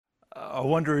I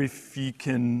wonder if you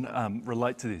can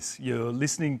relate to this. You're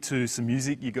listening to some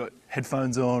music, you got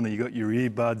headphones on or you got your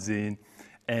earbuds in,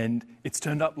 and it's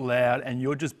turned up loud and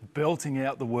you're just belting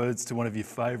out the words to one of your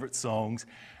favourite songs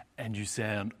and you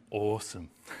sound awesome,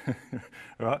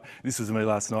 right? This was me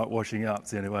last night washing up,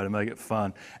 it's the only way to make it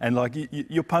fun. And like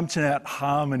you're punching out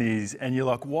harmonies and you're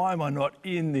like, why am I not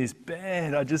in this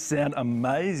band? I just sound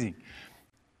amazing.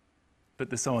 But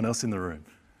there's someone else in the room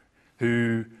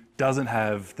who doesn't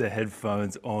have their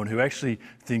headphones on, who actually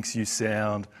thinks you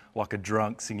sound like a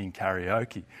drunk singing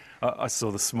karaoke. I saw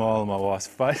the smile on my wife's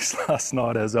face last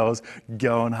night as I was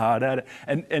going hard at it.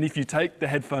 And if you take the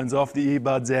headphones off, the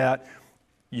earbuds out,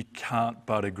 you can't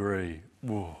but agree.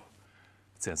 Whoa,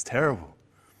 it sounds terrible.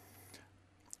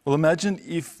 Well, imagine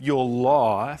if your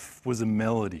life was a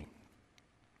melody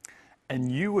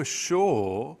and you were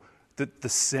sure that the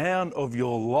sound of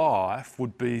your life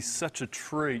would be such a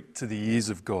treat to the ears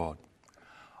of God,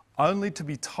 only to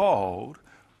be told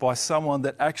by someone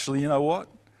that actually, you know what?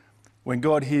 When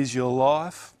God hears your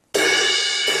life, this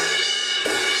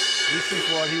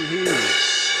is what he hears.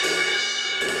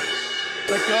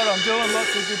 But God, I'm doing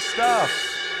lots of good stuff.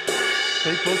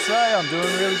 People say I'm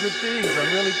doing really good things.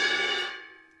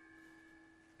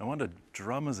 No wonder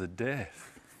drummers are deaf.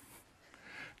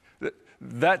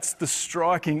 That's the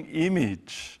striking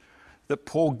image that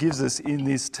Paul gives us in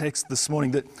this text this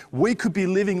morning, that we could be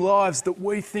living lives that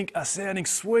we think are sounding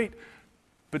sweet,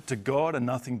 but to God are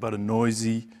nothing but a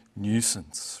noisy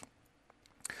nuisance.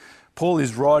 Paul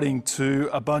is writing to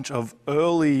a bunch of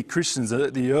early Christians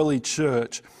at the early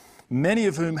church, many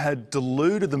of whom had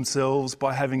deluded themselves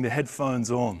by having their headphones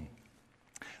on.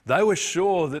 They were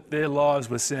sure that their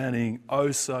lives were sounding oh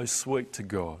so sweet to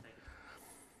God.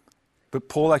 But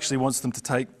Paul actually wants them to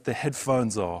take the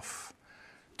headphones off,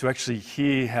 to actually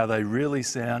hear how they really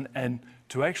sound, and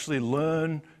to actually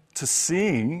learn to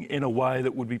sing in a way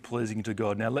that would be pleasing to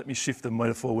God. Now, let me shift the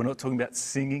metaphor. We're not talking about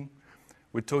singing.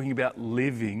 We're talking about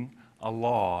living a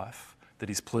life that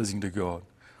is pleasing to God,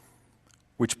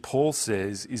 which Paul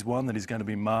says is one that is going to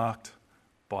be marked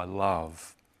by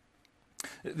love.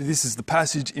 This is the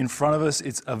passage in front of us.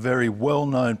 It's a very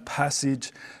well-known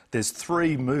passage. There's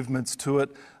three movements to it.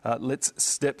 Let's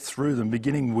step through them,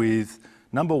 beginning with,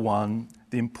 number one,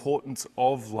 the importance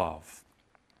of love.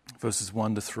 Verses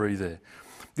 1 to 3 there.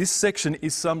 This section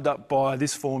is summed up by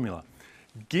this formula.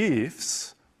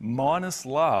 Gifts minus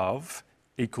love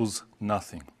equals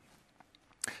nothing.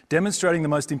 Demonstrating the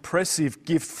most impressive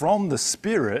gift from the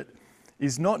Spirit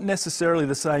is not necessarily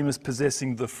the same as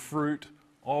possessing the fruit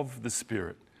of the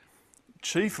Spirit,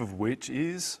 chief of which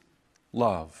is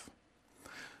love.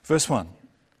 Verse 1,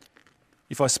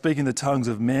 if I speak in the tongues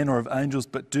of men or of angels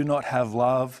but do not have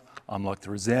love, I'm like the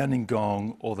resounding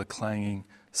gong or the clanging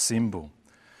cymbal.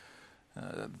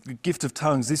 The gift of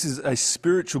tongues, this is a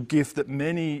spiritual gift that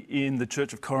many in the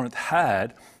Church of Corinth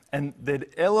had, and they'd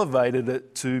elevated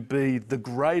it to be the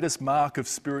greatest mark of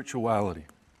spirituality.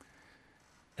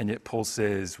 And yet Paul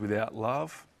says, without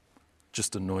love,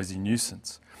 just a noisy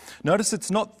nuisance. Notice it's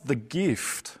not the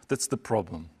gift that's the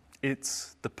problem,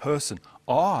 it's the person.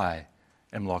 I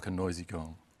am like a noisy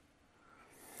gong.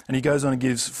 And he goes on and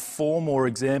gives 4 more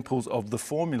examples of the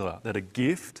formula that a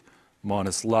gift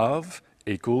minus love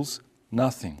equals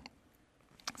nothing.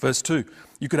 Verse 2,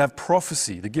 you could have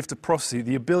prophecy, the gift of prophecy,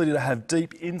 the ability to have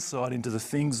deep insight into the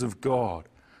things of God.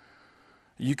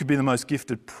 You could be the most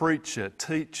gifted preacher,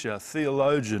 teacher,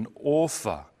 theologian,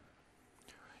 author.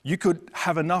 You could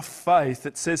have enough faith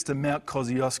that says to Mount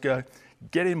Kosciuszko,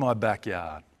 get in my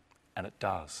backyard, and it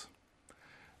does,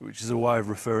 which is a way of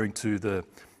referring to the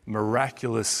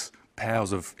miraculous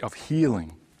powers of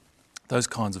healing, those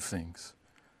kinds of things.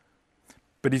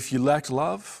 But if you lack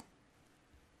love,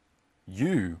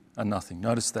 you are nothing.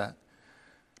 Notice that.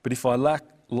 But if I lack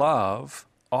love,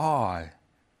 I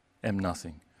am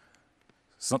nothing.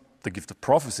 It's not the gift of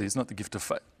prophecy, it's not the gift of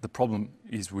faith. The problem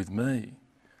is with me.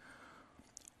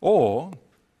 Or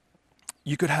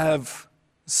you could have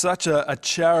such a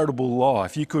charitable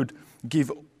life. You could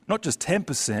give not just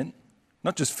 10%,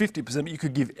 not just 50%, but you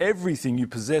could give everything you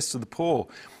possess to the poor.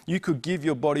 You could give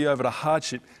your body over to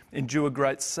hardship, endure a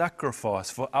great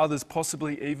sacrifice for others,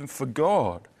 possibly even for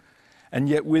God. And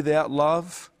yet without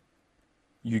love,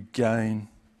 you gain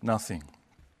nothing.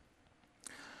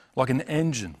 Like an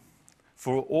engine,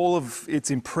 for all of its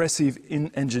impressive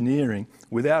engineering,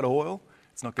 without oil,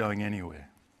 it's not going anywhere.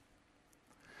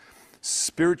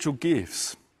 Spiritual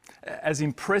gifts, as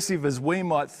impressive as we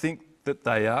might think that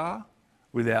they are,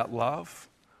 without love,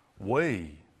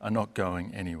 we are not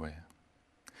going anywhere.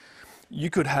 You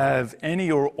could have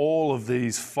any or all of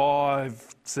these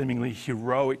 5 seemingly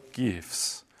heroic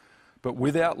gifts, But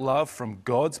without love from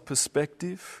God's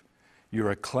perspective,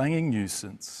 you're a clanging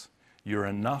nuisance, you're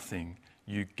a nothing,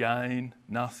 you gain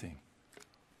nothing.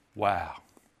 Wow.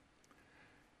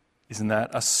 Isn't that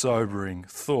a sobering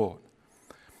thought?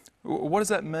 What does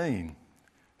that mean?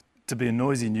 To be a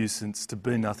noisy nuisance, to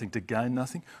be nothing, to gain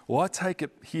nothing? Well, I take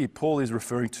it here, Paul is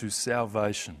referring to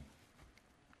salvation.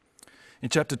 In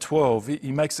chapter 12,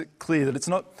 he makes it clear that it's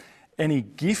not any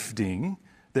gifting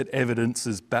that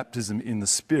evidences baptism in the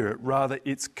Spirit, rather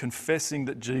it's confessing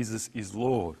that Jesus is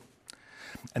Lord.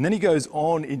 And then he goes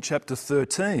on in chapter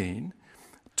 13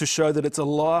 to show that it's a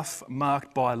life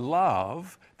marked by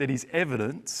love that is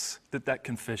evidence that that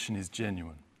confession is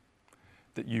genuine,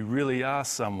 that you really are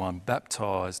someone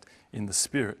baptised in the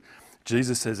Spirit.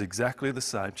 Jesus says exactly the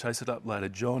same. Chase it up later.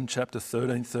 John chapter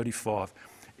 13:35.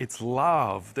 It's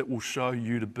love that will show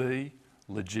you to be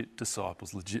legit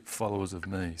disciples, legit followers of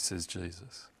me, says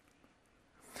Jesus.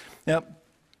 Now,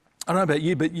 I don't know about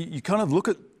you, but you kind of look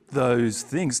at those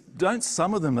things. Don't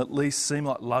some of them at least seem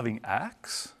like loving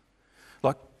acts?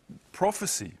 Like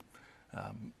prophecy,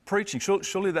 preaching.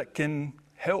 Surely that can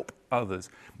help others.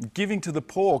 Giving to the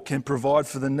poor can provide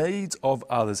for the needs of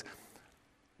others.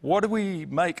 What do we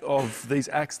make of these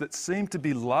acts that seem to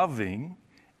be loving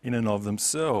in and of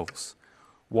themselves?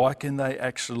 Why can they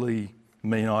actually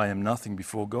mean I am nothing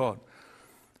before God?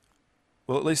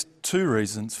 Well, at least two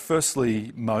reasons.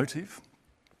 Firstly, motive.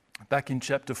 Back in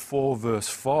chapter 4, verse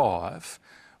 5,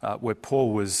 where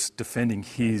Paul was defending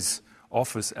his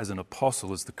office as an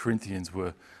apostle as the Corinthians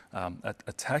were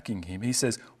attacking him, he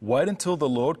says, "Wait until the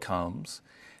Lord comes.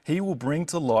 He will bring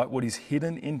to light what is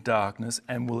hidden in darkness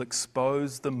and will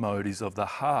expose the motives of the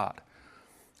heart.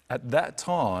 At that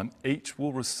time, each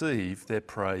will receive their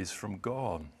praise from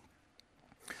God."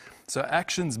 So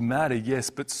actions matter, yes,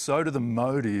 but so do the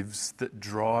motives that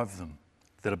drive them,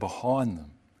 that are behind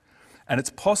them. And it's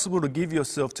possible to give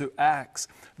yourself to acts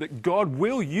that God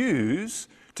will use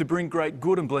to bring great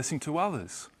good and blessing to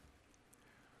others,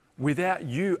 without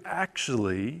you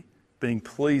actually being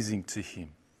pleasing to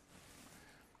Him.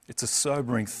 It's a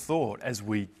sobering thought as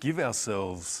we give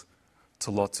ourselves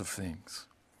to lots of things.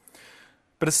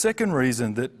 But a second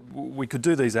reason that we could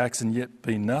do these acts and yet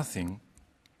be nothing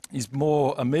is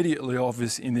more immediately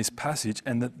obvious in this passage,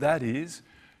 and that is,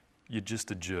 you're just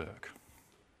a jerk.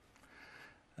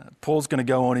 Paul's going to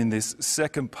go on in this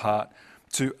second part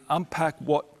to unpack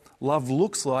what love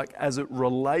looks like as it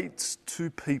relates to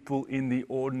people in the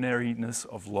ordinariness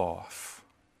of life.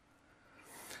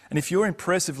 And if you're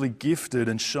impressively gifted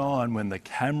and shine when the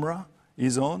camera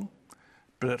is on,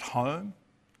 but at home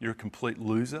you're a complete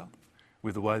loser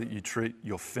with the way that you treat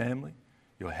your family,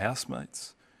 your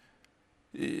housemates,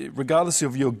 regardless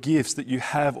of your gifts that you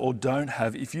have or don't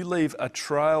have, if you leave a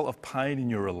trail of pain in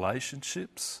your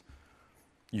relationships,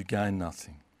 you gain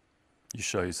nothing. You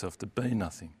show yourself to be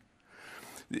nothing.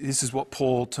 This is what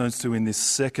Paul turns to in this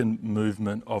second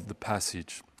movement of the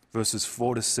passage, verses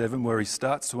 4 to 7, where he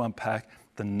starts to unpack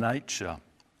the nature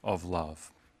of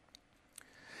love.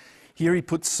 Here he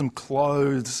puts some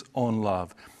clothes on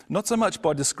love, not so much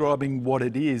by describing what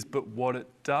it is, but what it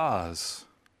does.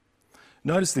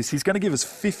 Notice this, he's going to give us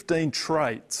 15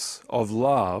 traits of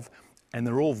love, and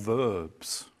they're all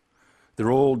verbs.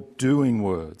 They're all doing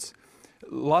words.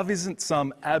 Love isn't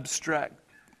some abstract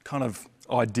kind of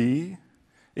idea.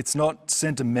 It's not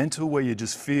sentimental where you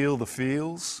just feel the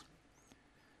feels.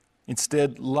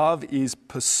 Instead, love is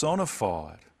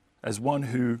personified as one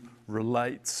who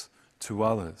relates to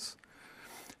others.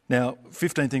 Now,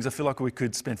 15 things, I feel like we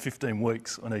could spend 15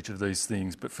 weeks on each of these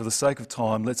things, but for the sake of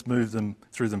time, let's move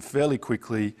through them fairly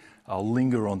quickly. I'll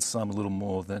linger on some a little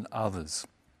more than others.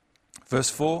 Verse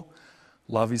 4,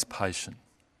 love is patient.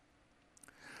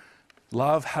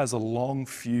 Love has a long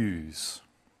fuse.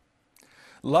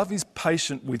 Love is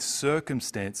patient with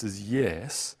circumstances,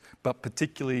 yes, but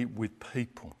particularly with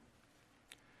people.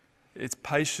 It's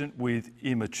patient with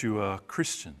immature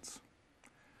Christians.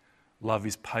 Love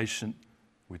is patient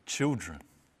with children.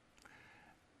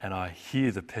 And I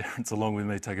hear the parents along with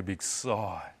me take a big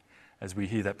sigh as we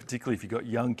hear that, particularly if you've got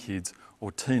young kids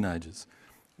or teenagers.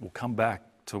 We'll come back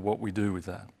to what we do with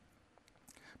that.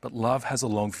 But love has a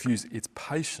long fuse. It's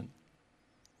patient.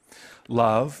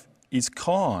 Love is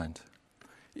kind.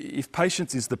 If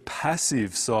patience is the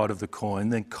passive side of the coin,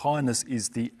 then kindness is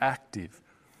the active.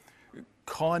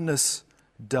 Kindness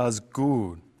does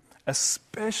good,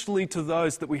 especially to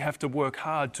those that we have to work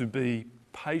hard to be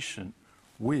patient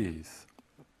with.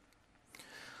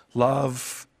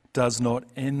 Love does not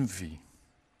envy.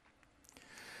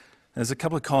 There's a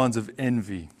couple of kinds of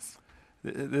envy.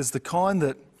 There's the kind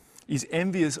that is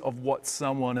envious of what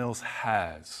someone else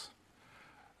has,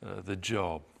 the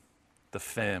job, the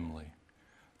family,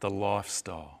 the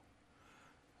lifestyle.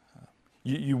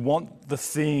 You want the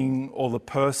thing or the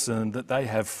person that they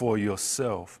have for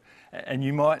yourself. And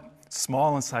you might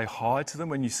smile and say hi to them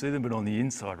when you see them, but on the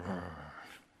inside,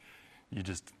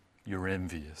 you're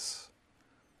envious.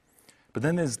 But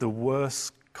then there's the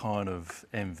worst kind of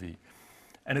envy.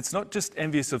 And it's not just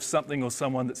envious of something or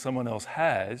someone that someone else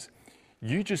has.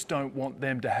 You just don't want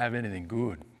them to have anything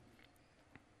good.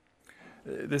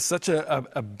 There's such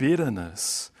a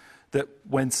bitterness that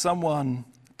when someone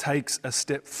takes a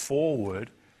step forward,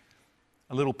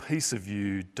 a little piece of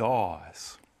you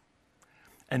dies.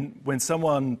 And when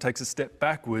someone takes a step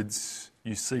backwards,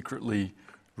 you secretly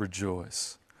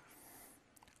rejoice.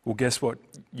 Well, guess what?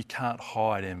 You can't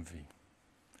hide envy.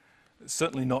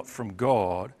 Certainly not from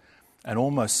God, and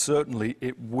almost certainly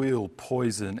it will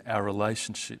poison our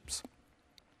relationships.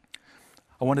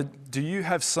 Do you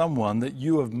have someone that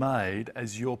you have made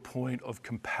as your point of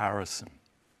comparison?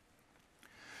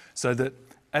 So that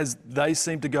as they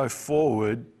seem to go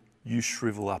forward, you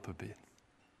shrivel up a bit.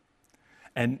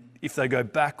 And if they go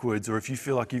backwards, or if you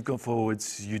feel like you've gone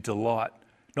forwards, you delight.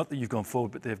 Not that you've gone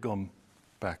forward, but they've gone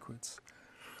backwards.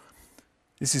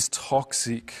 This is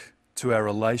toxic to our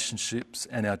relationships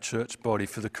and our church body.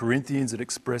 For the Corinthians, it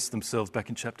expressed themselves back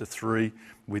in chapter 3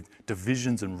 with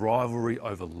divisions and rivalry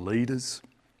over leaders.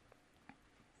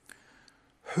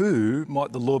 Who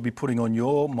might the Lord be putting on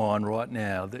your mind right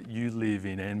now that you live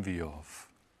in envy of?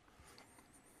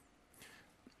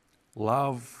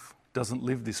 Love doesn't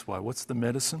live this way. What's the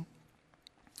medicine?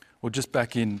 Well, just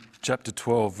back in chapter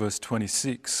 12, verse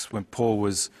 26, when Paul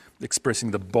was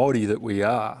expressing the body that we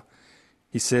are,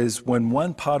 he says, when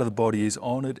one part of the body is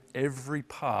honoured, every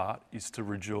part is to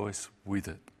rejoice with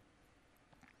it.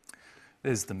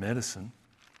 There's the medicine.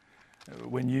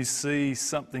 When you see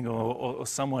something or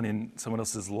someone in someone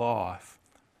else's life,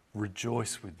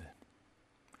 rejoice with them.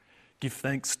 Give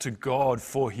thanks to God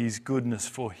for his goodness,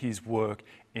 for his work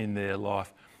in their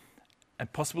life,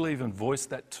 and possibly even voice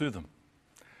that to them.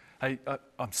 Hey,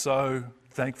 I'm so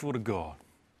thankful to God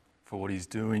for what he's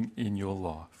doing in your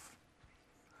life.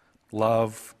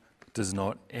 Love does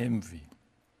not envy.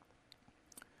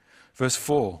 Verse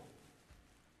 4,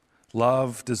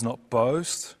 love does not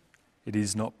boast, it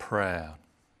is not proud.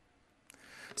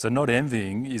 So not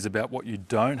envying is about what you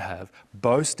don't have.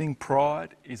 Boasting,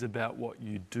 pride, is about what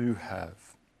you do have.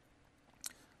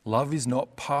 Love is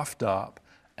not puffed up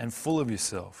and full of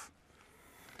yourself.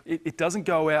 It doesn't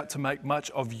go out to make much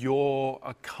of your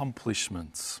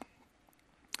accomplishments.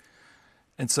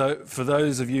 And so for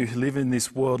those of you who live in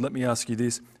this world, let me ask you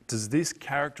this. Does this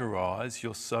characterise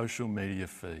your social media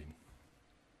feed?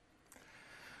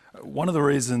 One of the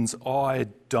reasons I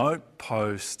don't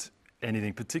post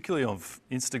anything, particularly on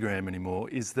Instagram anymore,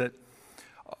 is that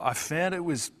I found it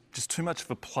was just too much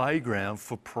of a playground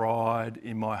for pride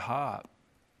in my heart.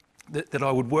 That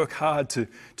I would work hard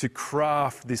to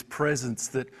craft this presence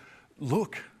that,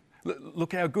 look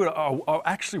how good. I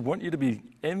actually want you to be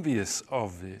envious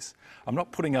of this. I'm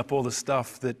not putting up all the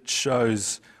stuff that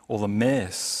shows all the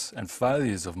mess and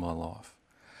failures of my life.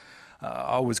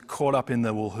 I was caught up in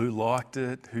the, well, who liked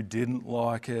it, who didn't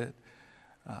like it.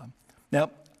 Now,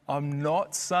 I'm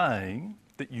not saying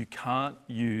that you can't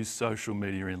use social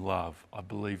media in love. I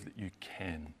believe that you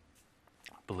can.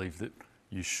 I believe that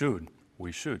you should.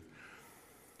 We should.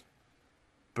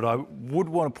 But I would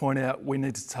want to point out we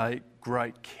need to take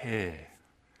great care.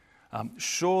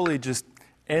 Surely just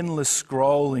endless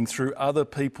scrolling through other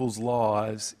people's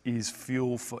lives is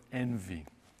fuel for envy.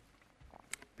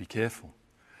 Be careful.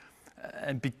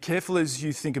 And be careful as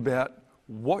you think about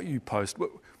what you post.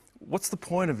 What's the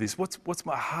point of this? What's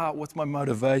my heart? What's my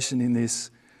motivation in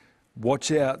this? Watch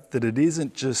out that it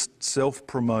isn't just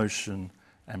self-promotion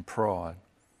and pride.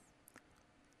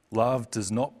 Love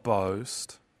does not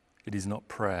boast. It is not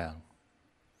proud.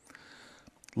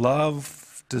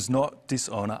 Love does not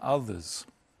dishonour others.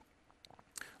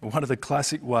 One of the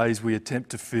classic ways we attempt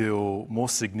to feel more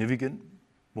significant,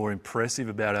 more impressive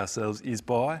about ourselves is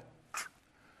by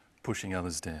pushing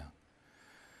others down.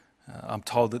 I'm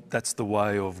told that that's the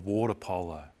way of water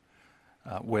polo,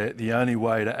 where the only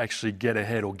way to actually get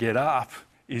ahead or get up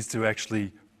is to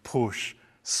actually push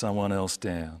someone else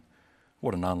down.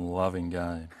 What an unloving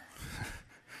game.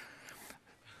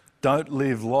 Don't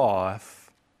live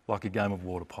life like a game of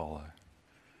water polo.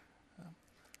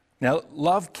 Now,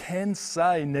 love can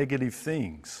say negative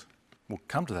things. We'll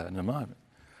come to that in a moment.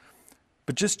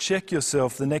 But just check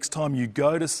yourself the next time you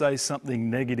go to say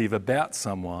something negative about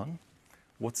someone.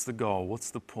 What's the goal? What's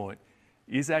the point?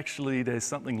 Is actually there's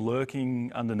something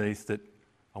lurking underneath that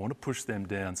I want to push them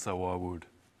down so I would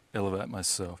elevate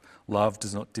myself. Love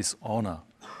does not dishonour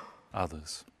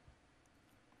others.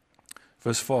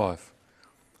 Verse 5,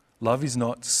 love is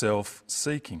not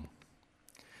self-seeking.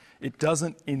 It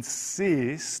doesn't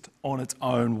insist on its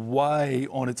own way,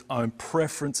 on its own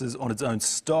preferences, on its own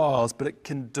styles, but it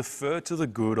can defer to the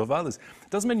good of others. It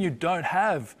doesn't mean you don't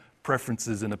have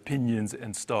preferences and opinions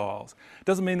and styles. It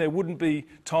doesn't mean there wouldn't be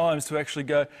times to actually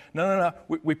go, no,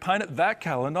 we paint it that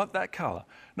colour, not that colour.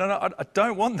 No, I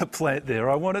don't want the plant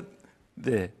there, I want it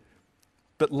there.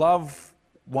 But love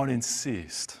won't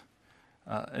insist.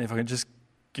 And if I can just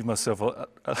give myself a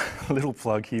little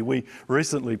plug here. We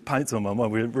recently, paint's on my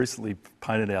mind, we recently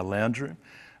painted our lounge room.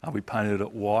 We painted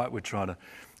it white. We're trying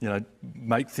to,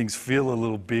 make things feel a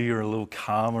little bigger, a little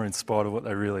calmer in spite of what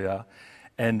they really are.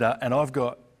 And I've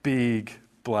got big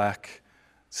black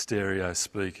stereo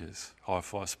speakers,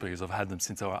 hi-fi speakers. I've had them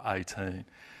since I was 18.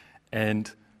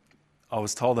 And I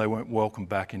was told they weren't welcome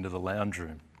back into the lounge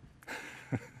room.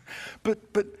 But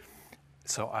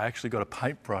so I actually got a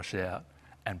paintbrush out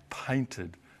and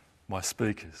painted my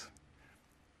speakers.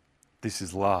 This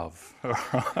is love, all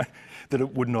right? That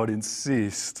it would not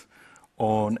insist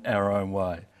on our own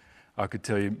way. I could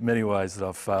tell you many ways that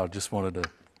I've failed. Just wanted to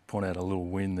point out a little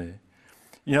win there.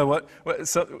 You know what?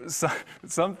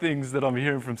 Some things that I'm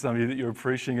hearing from some of you that you're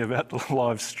appreciating about the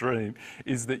live stream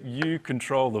is that you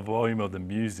control the volume of the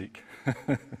music.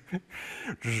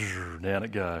 Down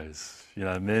it goes.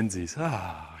 Menzies.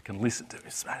 I can listen to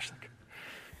it. Smash it.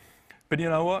 But you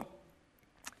know what?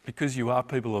 Because you are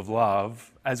people of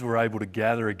love, as we're able to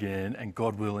gather again, and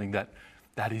God willing that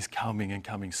is coming and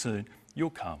coming soon,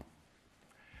 you'll come.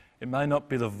 It may not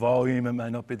be the volume, it may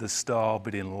not be the style,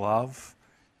 but in love,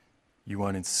 you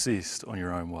won't insist on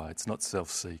your own way. It's not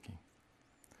self-seeking.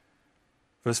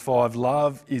 Verse 5,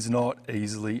 love is not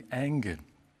easily angered.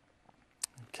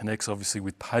 It connects obviously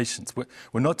with patience.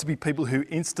 We're not to be people who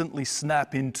instantly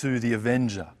snap into the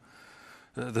avenger,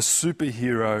 the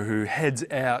superhero who heads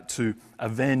out to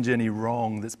avenge any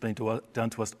wrong that's been done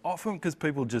to us, often because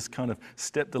people just kind of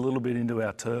stepped a little bit into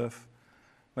our turf,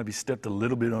 maybe stepped a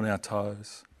little bit on our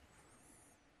toes.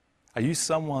 Are you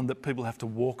someone that people have to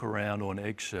walk around on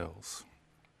eggshells?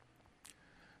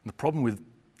 And the problem with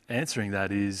answering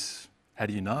that is, how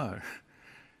do you know?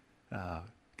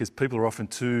 Because people are often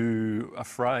too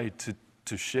afraid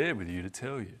to share with you, to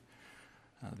tell you.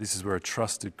 This is where a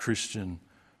trusted Christian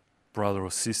brother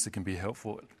or sister can be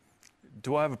helpful.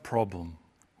 Do I have a problem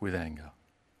with anger?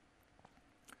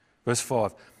 Verse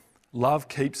 5, love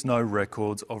keeps no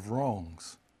records of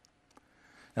wrongs.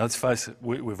 Now let's face it,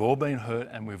 we've all been hurt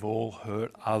and we've all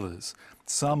hurt others,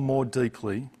 some more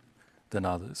deeply than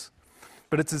others.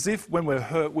 But it's as if when we're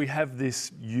hurt, we have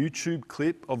this YouTube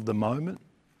clip of the moment,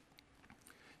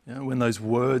 when those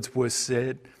words were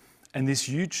said, and this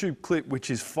YouTube clip, which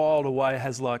is filed away,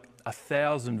 has like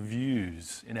 1,000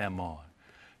 views in our mind.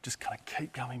 Just kind of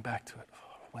keep coming back to it.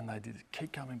 Oh, when they did it,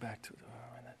 keep coming back to it.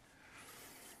 Oh,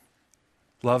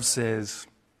 love says,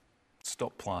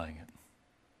 stop playing it.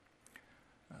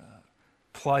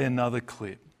 Play another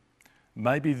clip.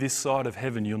 Maybe this side of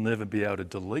heaven you'll never be able to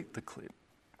delete the clip,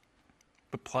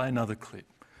 but play another clip.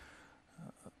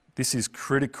 This is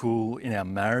critical in our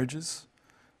marriages.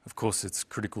 Of course, it's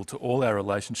critical to all our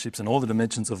relationships, and all the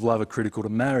dimensions of love are critical to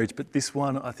marriage, but this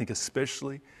one, I think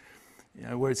especially,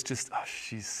 where it's just,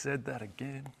 she said that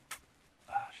again.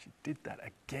 She did that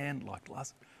again, like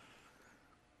last.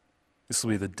 This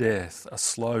will be the death, a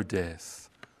slow death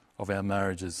of our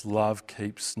marriages. Love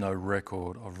keeps no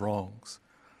record of wrongs.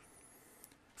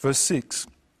 Verse 6,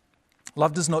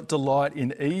 love does not delight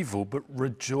in evil, but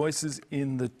rejoices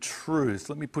in the truth.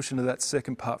 Let me push into that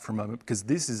second part for a moment, because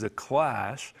this is a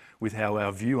clash with how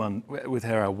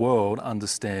our world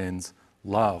understands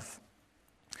love.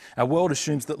 Our world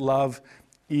assumes that love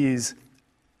is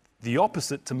the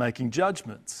opposite to making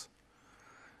judgments.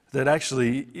 That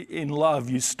actually, in love,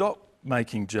 you stop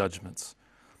making judgments.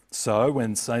 So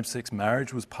when same-sex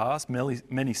marriage was passed,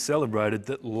 many celebrated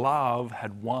that love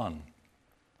had won.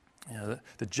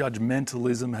 The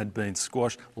judgmentalism had been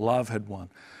squashed, love had won.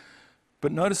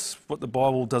 But notice what the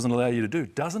Bible doesn't allow you to do.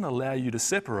 It doesn't allow you to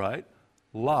separate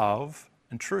love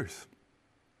and truth.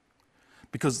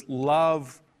 Because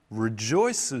love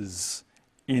rejoices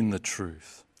in the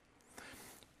truth.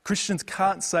 Christians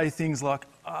can't say things like,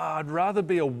 I'd rather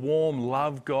be a warm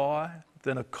love guy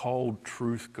than a cold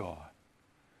truth guy.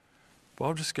 The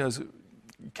Bible just goes,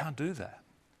 you can't do that.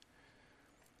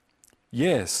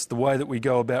 Yes, the way that we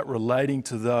go about relating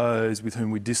to those with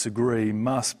whom we disagree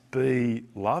must be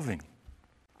loving,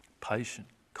 patient,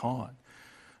 kind.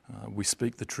 We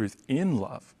speak the truth in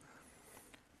love.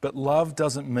 But love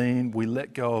doesn't mean we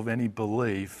let go of any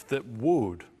belief that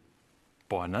would,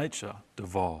 by nature,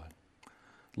 divide.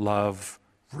 Love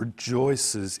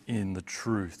rejoices in the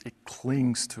truth. It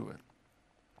clings to it.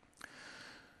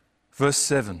 Verse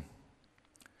 7,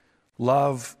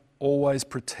 love always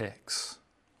protects,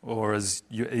 or as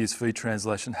your ESV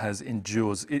translation has,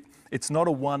 endures. It's not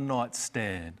a one-night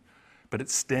stand, but it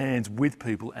stands with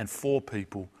people and for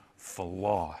people for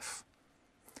life.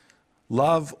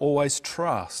 Love always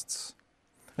trusts.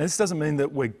 Now, this doesn't mean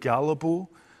that we're gullible,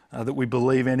 that we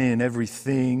believe any and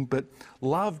everything, but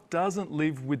love doesn't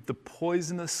live with the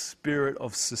poisonous spirit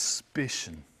of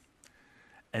suspicion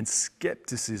and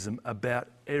skepticism about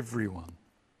everyone.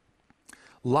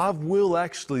 Love will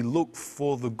actually look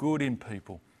for the good in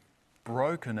people,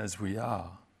 broken as we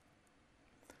are.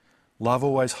 Love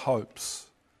always hopes.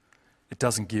 It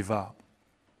doesn't give up,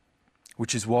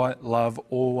 which is why love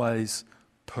always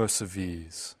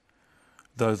perseveres.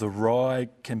 Though the ride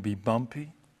can be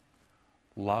bumpy,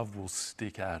 love will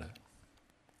stick at it.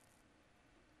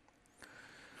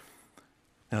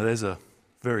 Now there's a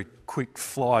very quick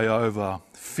flyover,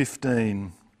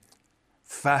 15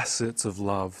 facets of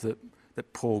love that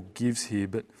Paul gives here.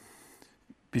 But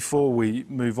before we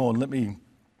move on, let me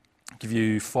give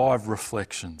you 5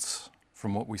 reflections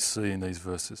from what we see in these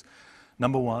verses.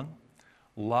 Number 1,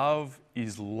 love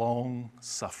is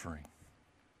long-suffering.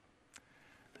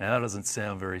 Now that doesn't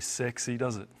sound very sexy,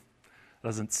 does it? It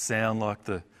doesn't sound like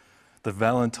the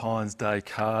Valentine's Day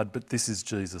card, but this is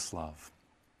Jesus' love.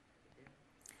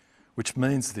 Which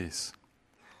means this: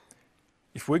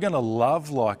 if we're going to love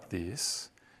like this,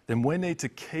 then we need to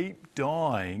keep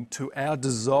dying to our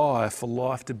desire for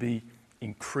life to be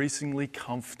increasingly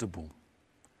comfortable.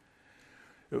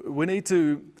 We need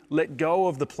to let go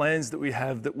of the plans that we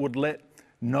have that would let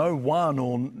no one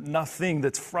or nothing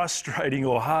that's frustrating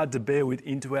or hard to bear with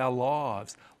into our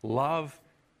lives. Love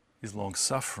is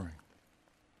long-suffering.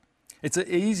 It's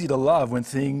easy to love when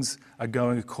things are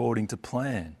going according to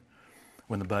plan.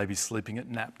 When the baby's sleeping at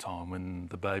nap time, when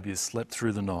the baby has slept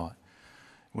through the night,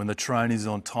 when the train is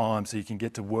on time so you can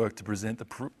get to work to present the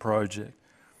project.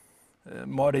 It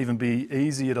might even be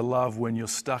easier to love when you're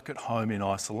stuck at home in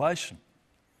isolation,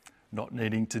 not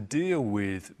needing to deal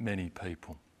with many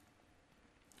people.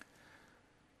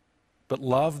 But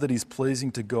love that is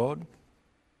pleasing to God,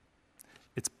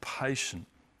 it's patient,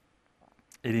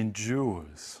 it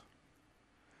endures,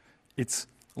 it's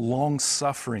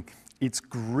long-suffering, it's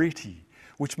gritty,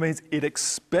 which means it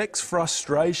expects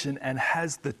frustration and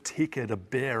has the ticker to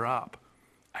bear up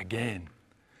again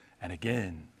and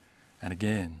again and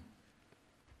again.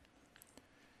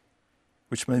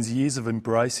 Which means years of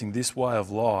embracing this way of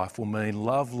life will mean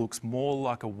love looks more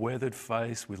like a weathered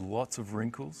face with lots of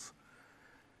wrinkles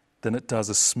than it does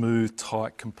a smooth,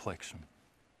 tight complexion.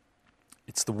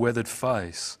 It's the weathered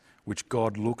face which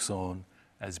God looks on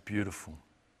as beautiful.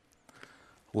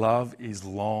 Love is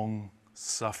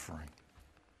long-suffering.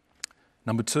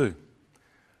 Number 2,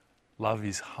 love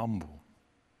is humble.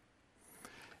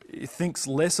 It thinks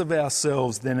less of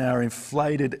ourselves than our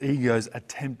inflated egos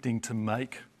attempting to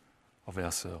make of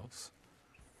ourselves.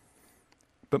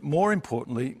 But more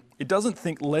importantly, it doesn't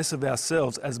think less of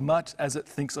ourselves as much as it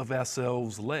thinks of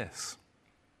ourselves less.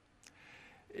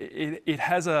 It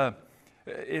has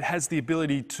the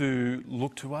ability to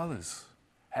look to others.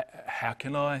 How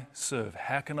can I serve?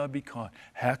 How can I be kind?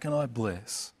 How can I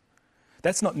bless?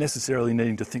 That's not necessarily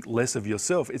needing to think less of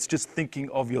yourself. It's just thinking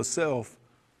of yourself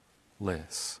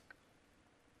less.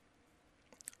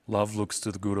 Love looks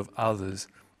to the good of others.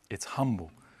 It's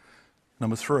humble.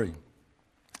 Number 3,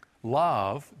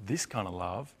 love, this kind of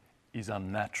love, is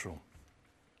unnatural.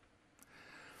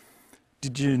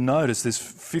 Did you notice there's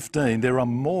 15, there are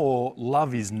more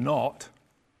love is not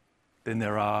than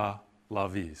there are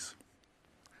love is.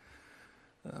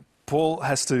 Paul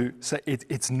has to say,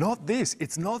 it's not this,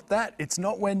 it's not that, it's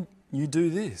not when you do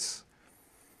this.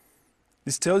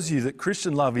 This tells you that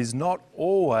Christian love is not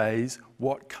always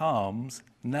what comes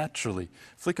naturally.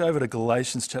 Flick over to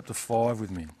Galatians chapter 5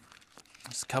 with me.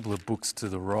 Just a couple of books to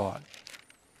the right.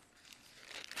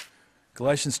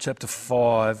 Galatians chapter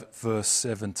 5, verse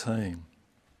 17.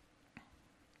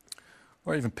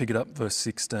 Or even pick it up, verse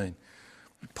 16.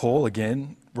 Paul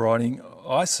again writing,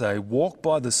 I say, walk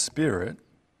by the Spirit,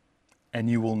 and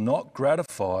you will not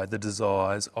gratify the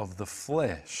desires of the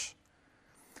flesh.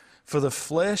 For the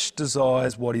flesh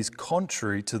desires what is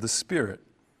contrary to the Spirit,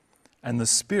 and the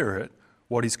Spirit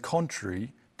what is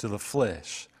contrary to the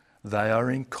flesh. They are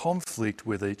in conflict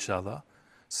with each other,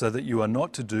 so that you are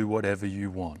not to do whatever you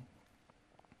want.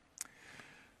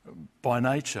 By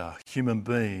nature, human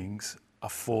beings are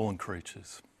fallen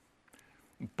creatures.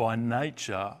 By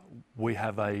nature, we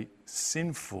have a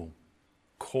sinful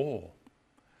core.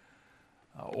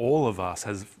 All of us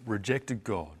has rejected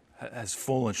God, has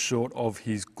fallen short of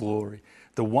his glory.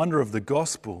 The wonder of the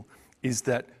gospel is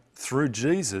that through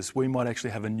Jesus, we might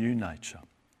actually have a new nature,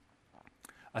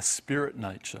 a spirit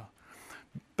nature.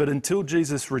 But until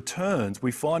Jesus returns,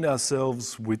 we find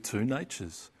ourselves with two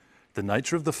natures. The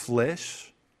nature of the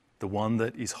flesh, the one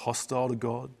that is hostile to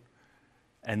God,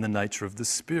 and the nature of the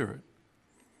spirit.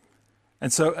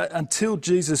 And so until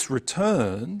Jesus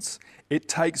returns, it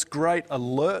takes great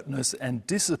alertness and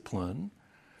discipline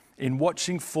in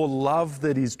watching for love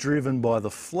that is driven by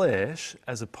the flesh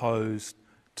as opposed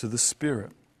to the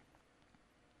spirit.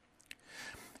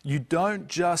 You don't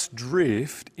just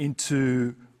drift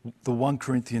into the 1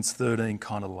 Corinthians 13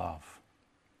 kind of love.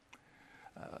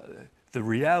 The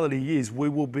reality is we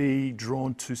will be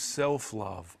drawn to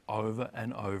self-love over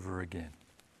and over again.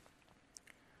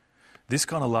 This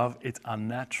kind of love, it's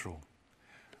unnatural,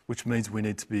 which means we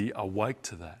need to be awake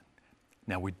to that.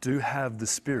 Now, we do have the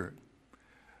Spirit.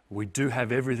 We do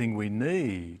have everything we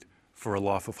need for a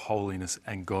life of holiness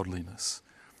and godliness,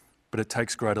 but it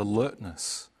takes great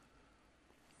alertness.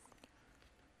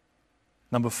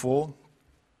 Number 4,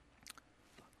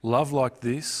 love like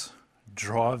this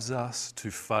drives us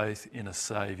to faith in a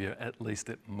Saviour, at least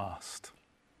it must.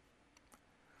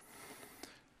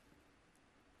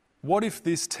 What if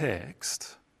this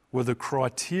text were the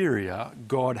criteria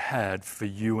God had for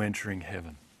you entering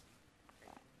heaven?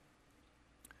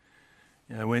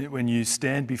 You know, when you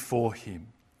stand before him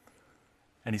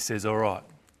and he says, all right,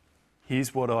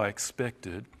 here's what I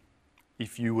expected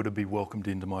if you were to be welcomed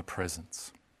into my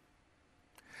presence.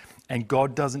 And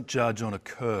God doesn't judge on a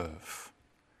curve.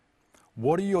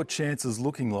 What are your chances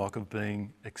looking like of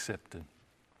being accepted?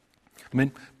 I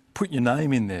mean, put your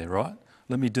name in there, right?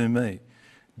 Let me do me.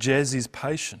 Jez is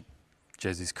patient.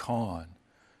 Jez is kind.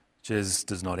 Jez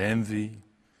does not envy.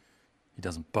 He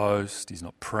doesn't boast. He's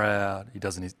not proud. He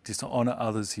doesn't dishonour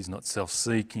others. He's not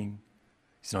self-seeking.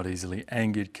 He's not easily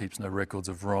angered, keeps no records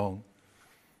of wrong.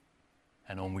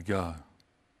 And on we go.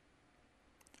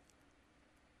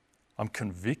 I'm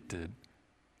convicted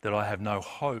that I have no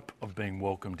hope of being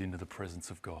welcomed into the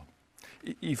presence of God.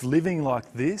 If living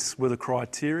like this were the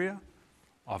criteria,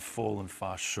 I've fallen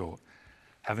far short.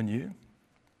 Haven't you?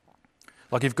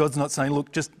 Like if God's not saying,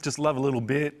 look, just love a little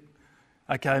bit,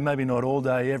 okay, maybe not all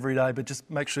day, every day, but just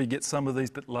make sure you get some of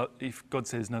these, but if God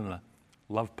says, no,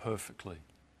 love perfectly,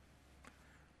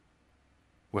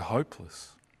 we're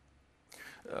hopeless.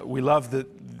 We love that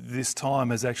this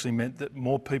time has actually meant that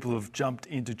more people have jumped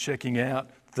into checking out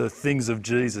the things of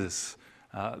Jesus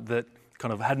that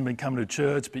kind of hadn't been coming to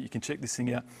church, but you can check this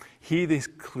thing out. Hear this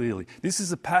clearly. This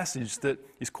is a passage that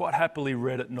is quite happily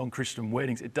read at non-Christian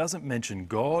weddings. It doesn't mention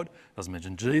God, doesn't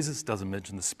mention Jesus, doesn't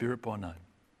mention the Spirit by name.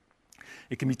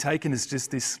 It can be taken as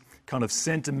just this kind of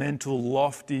sentimental,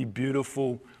 lofty,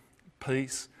 beautiful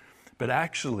piece. But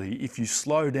actually, if you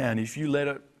slow down, if you let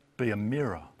it be a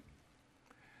mirror,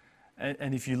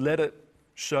 and if you let it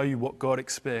show you what God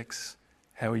expects,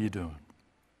 how are you doing?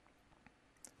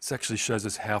 This actually shows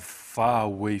us how far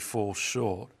we fall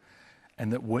short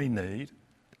and that we need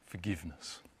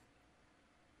forgiveness.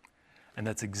 And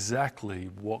that's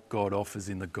exactly what God offers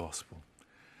in the gospel.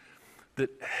 That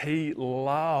he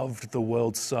loved the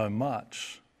world so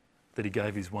much that he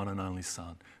gave his one and only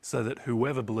Son, so that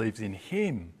whoever believes in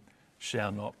him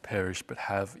shall not perish but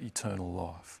have eternal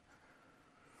life.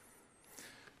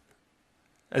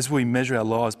 As we measure our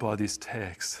lives by this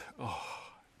text,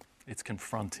 it's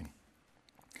confronting.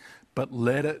 But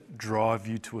let it drive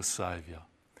you to a Saviour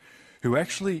who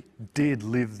actually did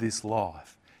live this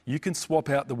life. You can swap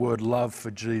out the word love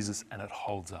for Jesus and it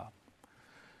holds up.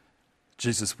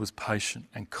 Jesus was patient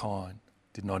and kind,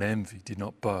 did not envy, did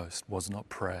not boast, was not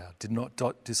proud, did not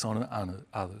dishonour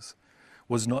others,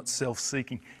 was not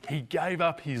self-seeking. He gave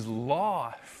up his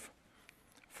life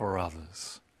for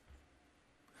others.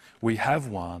 We have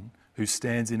one who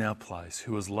stands in our place,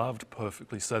 who has loved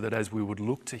perfectly, so that as we would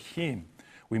look to him,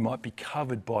 we might be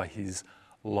covered by his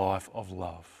life of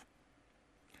love,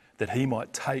 that he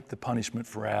might take the punishment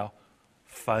for our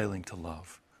failing to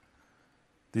love.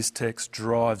 This text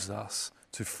drives us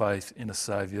to faith in a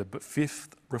Saviour. But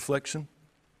fifth reflection,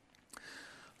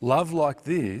 love like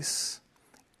this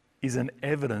is an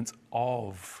evidence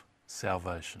of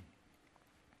salvation.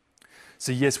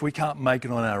 So yes, we can't make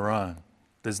it on our own.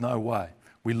 There's no way.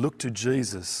 We look to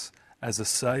Jesus as a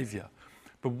Saviour.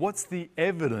 But what's the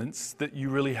evidence that you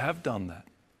really have done that?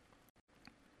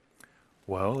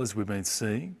 Well, as we've been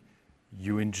seeing,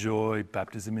 you enjoy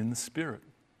baptism in the Spirit.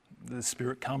 The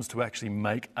Spirit comes to actually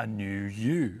make a new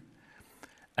you.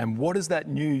 And what is that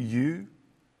new you?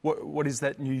 What is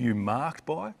that new you marked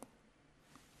by?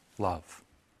 Love.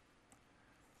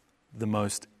 the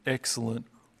most excellent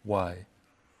way.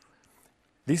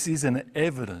 This is an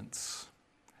evidence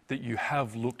that you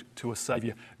have looked to a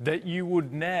Saviour, that you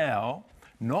would now,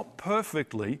 not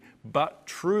perfectly, but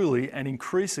truly and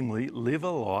increasingly live a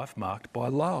life marked by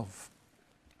love.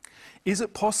 Is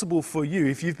it possible for you,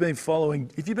 if you've been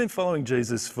following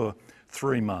Jesus for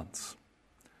 3 months,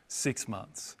 6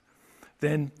 months,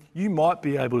 then you might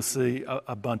be able to see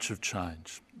a bunch of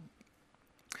change.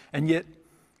 And yet,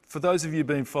 for those of you who've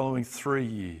been following 3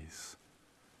 years,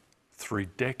 3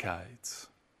 decades,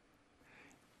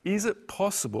 is it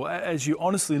possible, as you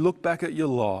honestly look back at your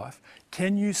life,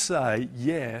 can you say,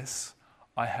 yes,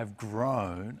 I have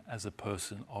grown as a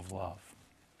person of love?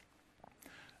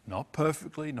 Not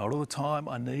perfectly, not all the time,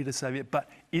 I need a Saviour, but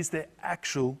is there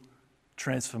actual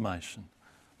transformation?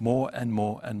 More and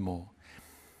more and more.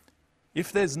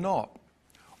 If there's not,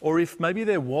 or if maybe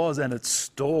there was and it's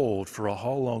stalled for a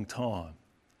whole long time,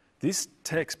 this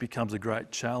text becomes a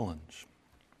great challenge.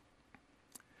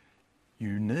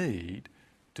 You need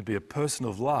to be a person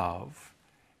of love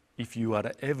if you are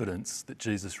to evidence that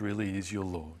Jesus really is your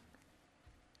Lord.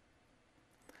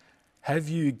 Have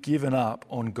you given up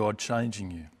on God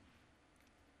changing you?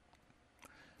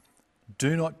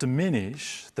 Do not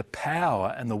diminish the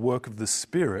power and the work of the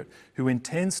Spirit who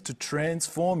intends to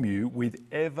transform you with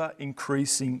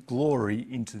ever-increasing glory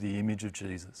into the image of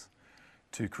Jesus.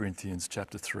 2 Corinthians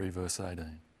chapter 3, verse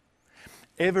 18.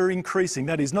 Ever-increasing,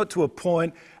 that is not to a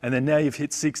point and then now you've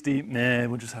hit 60,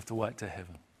 we'll just have to wait to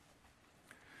heaven.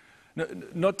 No,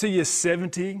 not till you're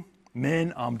 70,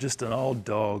 man, I'm just an old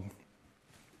dog.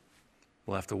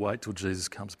 We'll have to wait till Jesus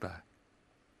comes back.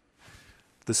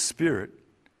 The Spirit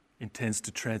intends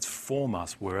to transform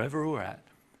us wherever we're at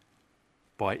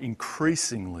by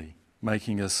increasingly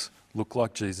making us look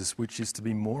like Jesus, which is to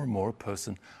be more and more a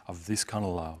person of this kind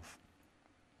of love.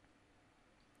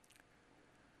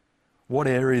 What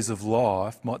areas of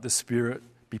life might the Spirit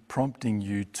be prompting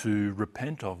you to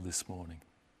repent of this morning?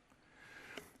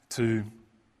 To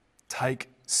take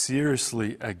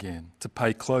seriously again, to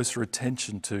pay closer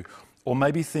attention to, or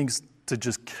maybe things to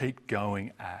just keep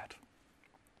going at?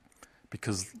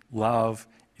 Because love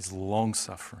is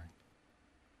long-suffering.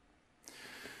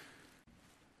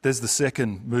 There's the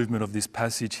second movement of this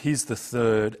passage. Here's the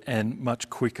third and much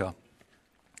quicker.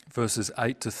 Verses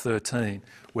 8 to 13,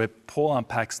 where Paul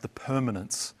unpacks the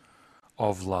permanence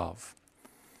of love.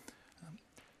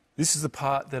 This is the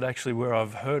part that actually where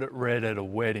I've heard it read at a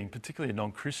wedding, particularly a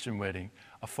non-Christian wedding,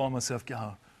 I find myself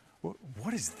going,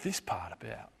 what is this part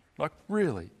about? Like,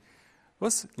 really?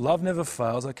 Love never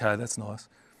fails. Okay, that's nice.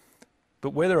 But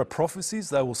where there are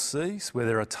prophecies, they will cease. Where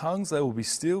there are tongues, they will be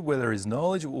stilled. Where there is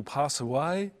knowledge, it will pass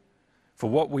away. For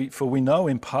we know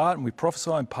in part and we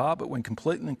prophesy in part, but when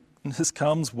completeness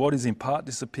comes, what is in part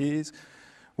disappears.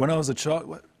 When I was a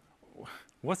child,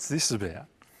 what's this about?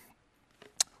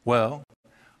 Well,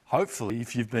 hopefully,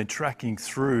 if you've been tracking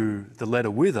through the letter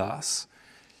with us,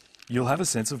 you'll have a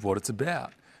sense of what it's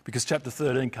about. Because chapter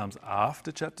 13 comes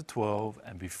after chapter 12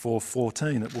 and before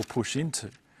 14 that we'll push into.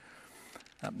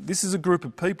 This is a group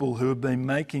of people who have been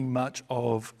making much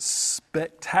of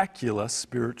spectacular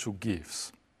spiritual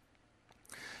gifts.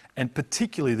 And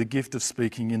particularly the gift of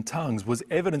speaking in tongues was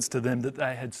evidence to them that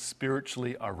they had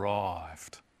spiritually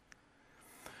arrived.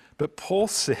 But Paul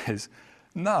says,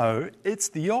 no, it's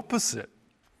the opposite.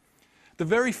 The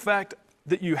very fact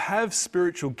that you have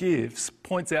spiritual gifts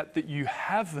points out that you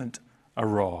haven't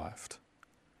arrived.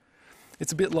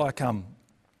 It's a bit like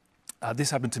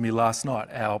this happened to me last night.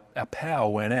 Our power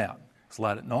went out. It was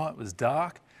late at night, it was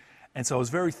dark. And so I was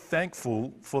very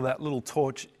thankful for that little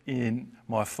torch in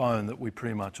my phone that we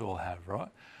pretty much all have, right?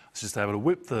 I was just able to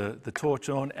whip the torch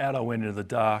on, out I went into the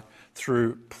dark,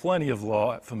 through plenty of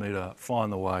light for me to find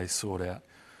the way, sort out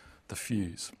the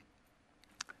fuse.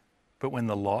 But when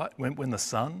the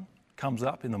sun comes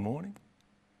up in the morning,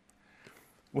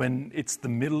 when it's the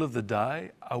middle of the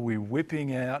day, are we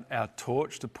whipping out our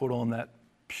torch to put on that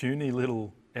puny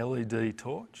little LED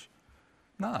torch?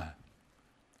 No,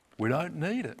 we don't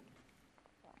need it.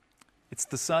 It's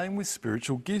the same with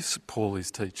spiritual gifts, Paul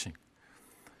is teaching.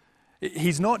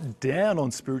 He's not down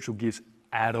on spiritual gifts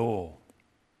at all.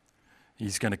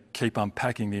 He's going to keep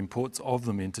unpacking the importance of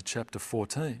them into chapter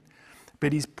 14.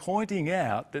 But he's pointing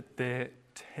out that they're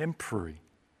temporary.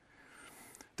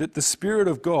 That the Spirit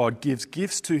of God gives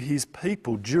gifts to his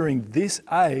people during this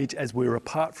age as we're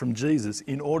apart from Jesus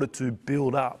in order to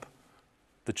build up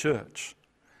the church.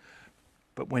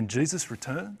 But when Jesus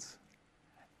returns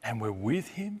and we're with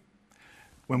him,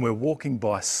 when we're walking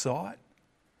by sight,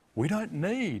 we don't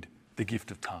need the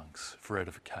gift of tongues for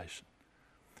edification.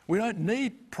 We don't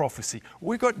need prophecy.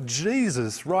 We've got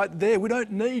Jesus right there. We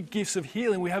don't need gifts of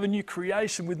healing. We have a new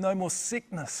creation with no more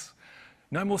sickness,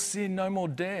 no more sin, no more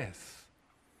death.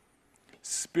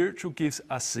 Spiritual gifts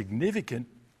are significant,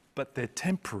 but they're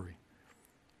temporary.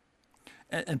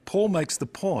 And Paul makes the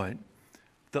point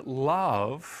that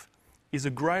love is a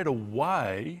greater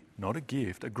way, not a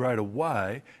gift, a greater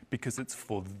way, because it's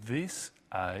for this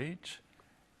age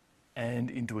and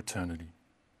into eternity.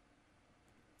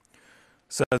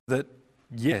 So that,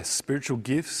 yes, spiritual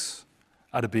gifts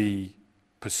are to be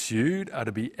pursued, are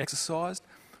to be exercised,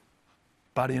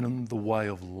 but in the way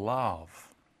of love,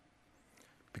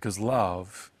 because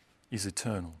love is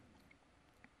eternal.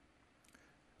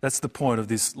 That's the point of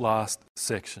this last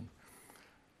section.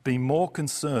 Be more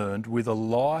concerned with a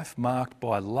life marked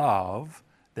by love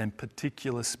than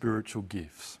particular spiritual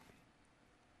gifts.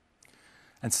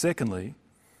 And secondly,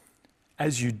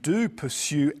 as you do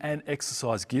pursue and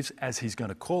exercise gifts, as he's going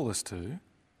to call us to,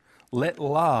 let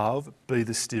love be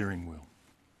the steering wheel.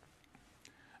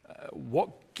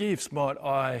 What gifts might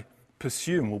I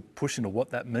pursue? And we'll push into what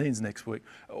that means next week.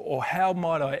 Or how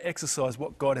might I exercise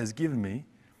what God has given me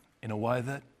in a way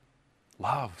that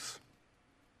loves?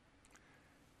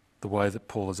 The way that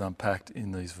Paul has unpacked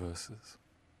in these verses.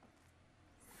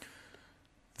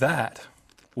 That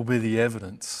will be the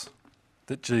evidence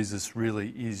that Jesus really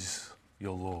is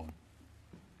your Lord.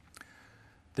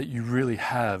 That you really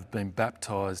have been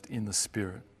baptised in the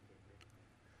Spirit.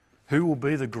 Who will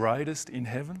be the greatest in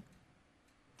heaven?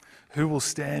 Who will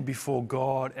stand before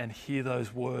God and hear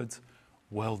those words,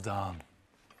 "Well done,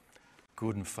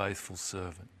 good and faithful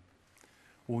servant"?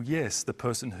 Well, yes, the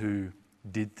person who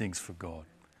did things for God,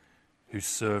 who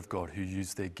served God, who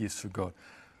used their gifts for God.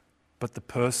 But the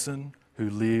person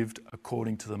who lived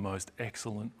according to the most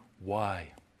excellent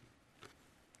way,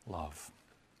 love.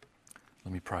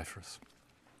 Let me pray for us.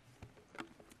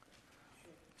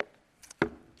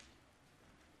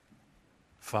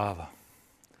 Father,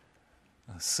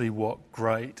 see what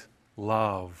great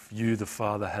love you, the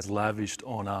Father, has lavished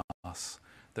on us,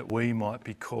 that we might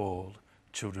be called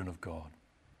children of God.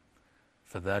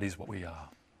 For that is what we are.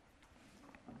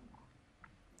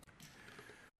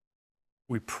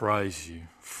 We praise you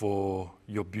for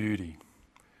your beauty,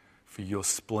 for your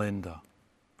splendour,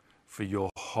 for your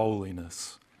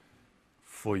holiness,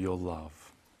 for your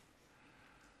love.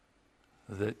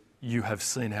 That you have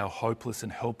seen how hopeless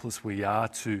and helpless we are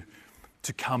to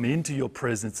come into your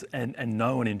presence and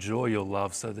know and enjoy your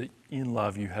love, so that in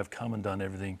love you have come and done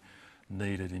everything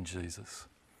needed in Jesus.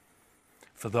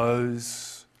 For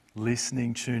those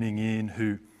listening, tuning in,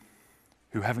 who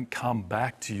haven't come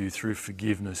back to you through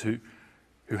forgiveness, who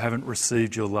haven't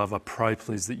received your love, I pray,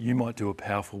 please, that you might do a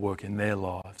powerful work in their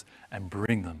lives and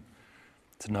bring them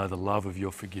to know the love of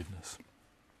your forgiveness.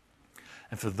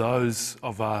 And for those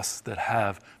of us that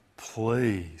have,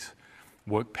 please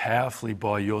work powerfully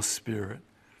by your Spirit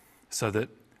so that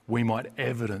we might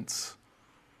evidence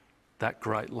that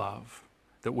great love,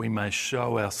 that we may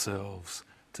show ourselves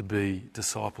to be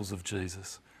disciples of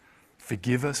Jesus.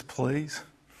 Forgive us, please,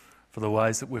 for the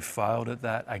ways that we've failed at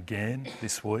that again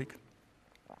this week.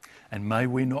 And may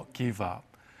we not give up,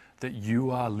 that you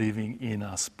are living in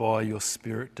us by your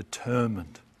Spirit,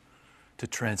 determined to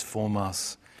transform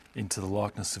us into the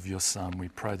likeness of your Son. We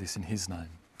pray this in his name.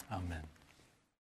 Amen.